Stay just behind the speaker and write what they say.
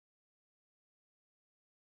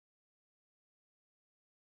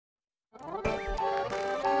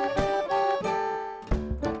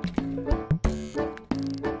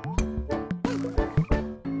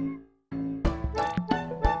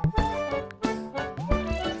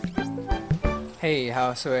Hey,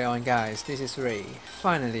 how's it going guys, this is Ray.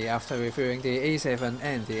 Finally, after reviewing the A7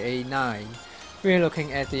 and the A9, we're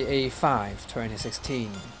looking at the A5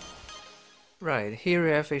 2016. Right, here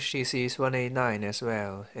we have HTC's One A9 as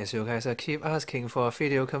well, as you guys keep asking for a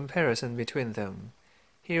video comparison between them.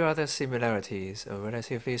 Here are the similarities: a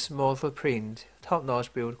relatively small footprint,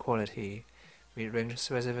 top-notch build quality, mid-range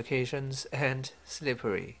specifications, and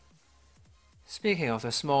slippery. Speaking of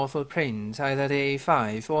the small footprint, either the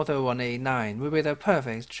A5 or the One A9 will be the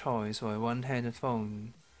perfect choice for a one-handed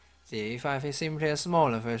phone. The A5 is simply a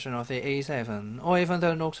smaller version of the A7 or even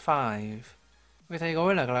the Note 5, with a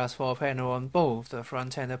Gorilla Glass 4 panel on both the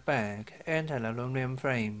front and the back and an aluminum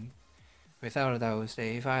frame. Without a doubt,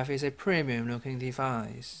 the A5 is a premium-looking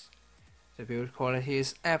device. The build quality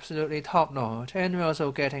is absolutely top-notch, and we're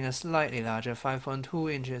also getting a slightly larger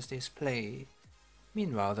 5.2 inches display.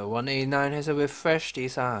 Meanwhile, the One A9 has a refreshed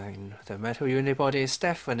design. The metal unibody is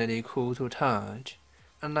definitely cool to touch.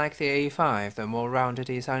 Unlike the A5, the more rounded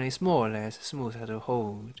design is more or less smoother to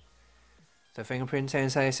hold. The fingerprint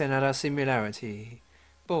sensor is another similarity.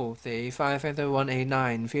 Both the A5 and the One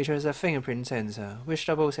A9 features a fingerprint sensor, which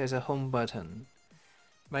doubles as a home button.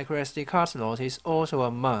 MicroSD card slot is also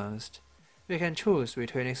a must. We can choose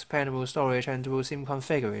between expandable storage and dual SIM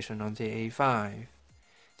configuration on the A5.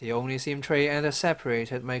 The only SIM tray and the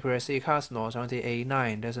separated microSD card slot on the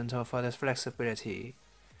A9 doesn't offer this flexibility,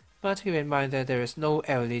 but keep in mind that there is no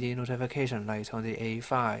LED notification light on the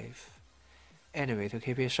A5. Anyway, to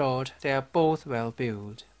keep it short, they are both well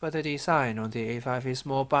built, but the design on the A5 is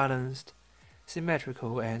more balanced,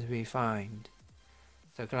 symmetrical and refined.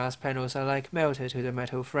 The glass panels are like melted to the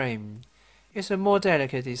metal frame. It's a more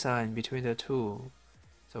delicate design between the two.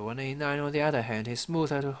 The One A9 on the other hand is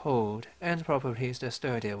smoother to hold, and probably is the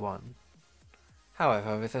sturdier one.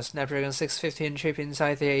 However, with the Snapdragon 615 chip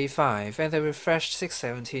inside the A5 and the refreshed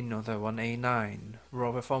 617 on the One A9,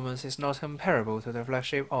 raw performance is not comparable to the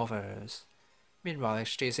flagship offers. Meanwhile,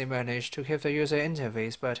 HTC managed to keep the user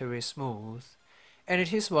interface buttery smooth, and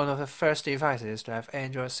it is one of the first devices to have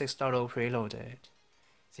Android 6.0 preloaded.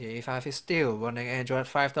 The A5 is still running Android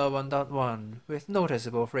 5.1.1 with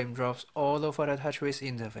noticeable frame drops all over the TouchWiz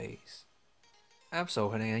interface. Apps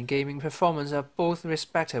opening and gaming performance are both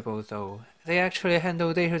respectable though. They actually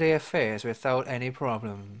handle day-to-day affairs without any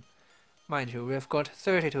problem. Mind you, we've got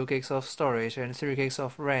 32 gigs of storage and 3 gigs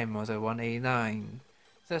of RAM on the One A9.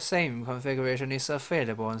 The same configuration is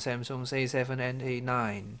available on Samsung's A7 and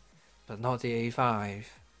A9, but not the A5.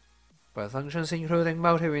 But functions including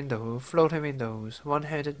multi-window, floating windows,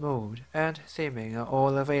 one-handed mode, and theming are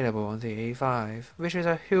all available on the A5, which is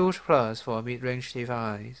a huge plus for a mid-range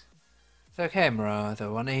device. The camera,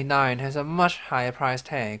 the One A9 has a much higher price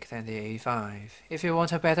tag than the A5. If you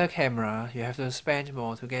want a better camera, you have to spend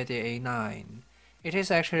more to get the A9. It is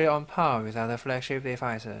actually on par with other flagship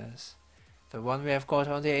devices. The one we have got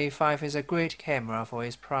on the A5 is a great camera for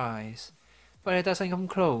its price, but it doesn't come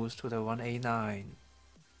close to the One A9.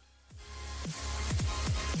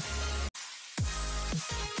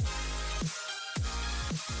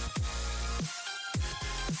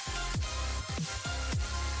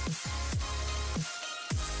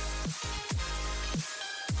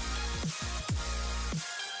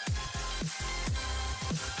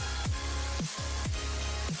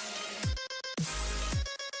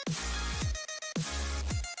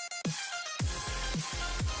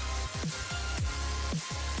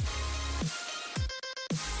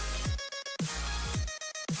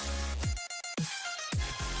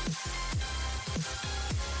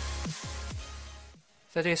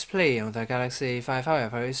 The display on the Galaxy A5,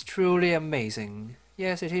 however, is truly amazing.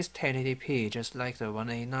 Yes, it is 1080p just like the One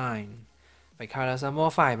A9. The colors are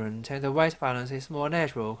more vibrant and the white balance is more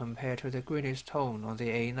natural compared to the greenish tone on the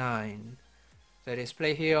A9. The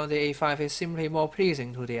display here on the A5 is simply more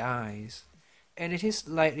pleasing to the eyes, and it is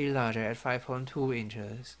slightly larger at 5.2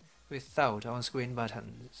 inches, without on-screen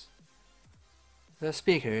buttons. The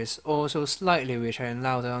speaker is also slightly richer and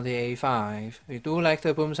louder on the A5. We do like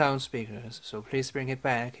the boom sound speakers, so please bring it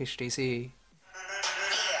back, HTC.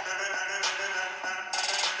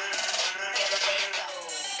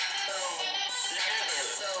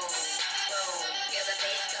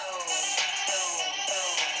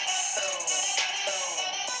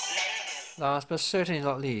 Last but certainly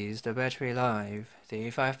not least, the battery life.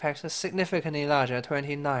 The A5 packs a significantly larger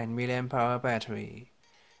 29 mAh battery,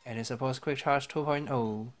 and it supports Quick Charge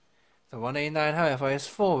 2.0. The One A9, however, is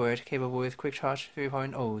forward capable with Quick Charge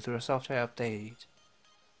 3.0 through a software update.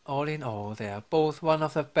 All in all, they are both one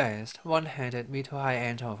of the best one-handed mid to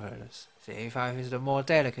high-end offers. The A5 is the more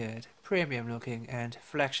delicate, premium-looking and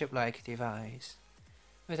flagship-like device,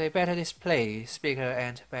 with a better display, speaker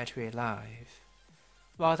and battery life,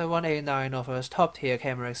 while the One A9 offers top-tier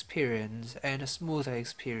camera experience and a smoother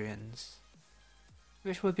experience.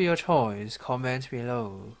 Which would be your choice? Comment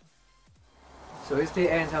below. So it's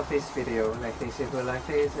the end of this video. Like this if you like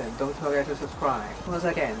this, and don't forget to subscribe. Once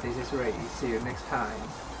again, this is Ray. See you next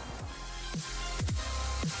time.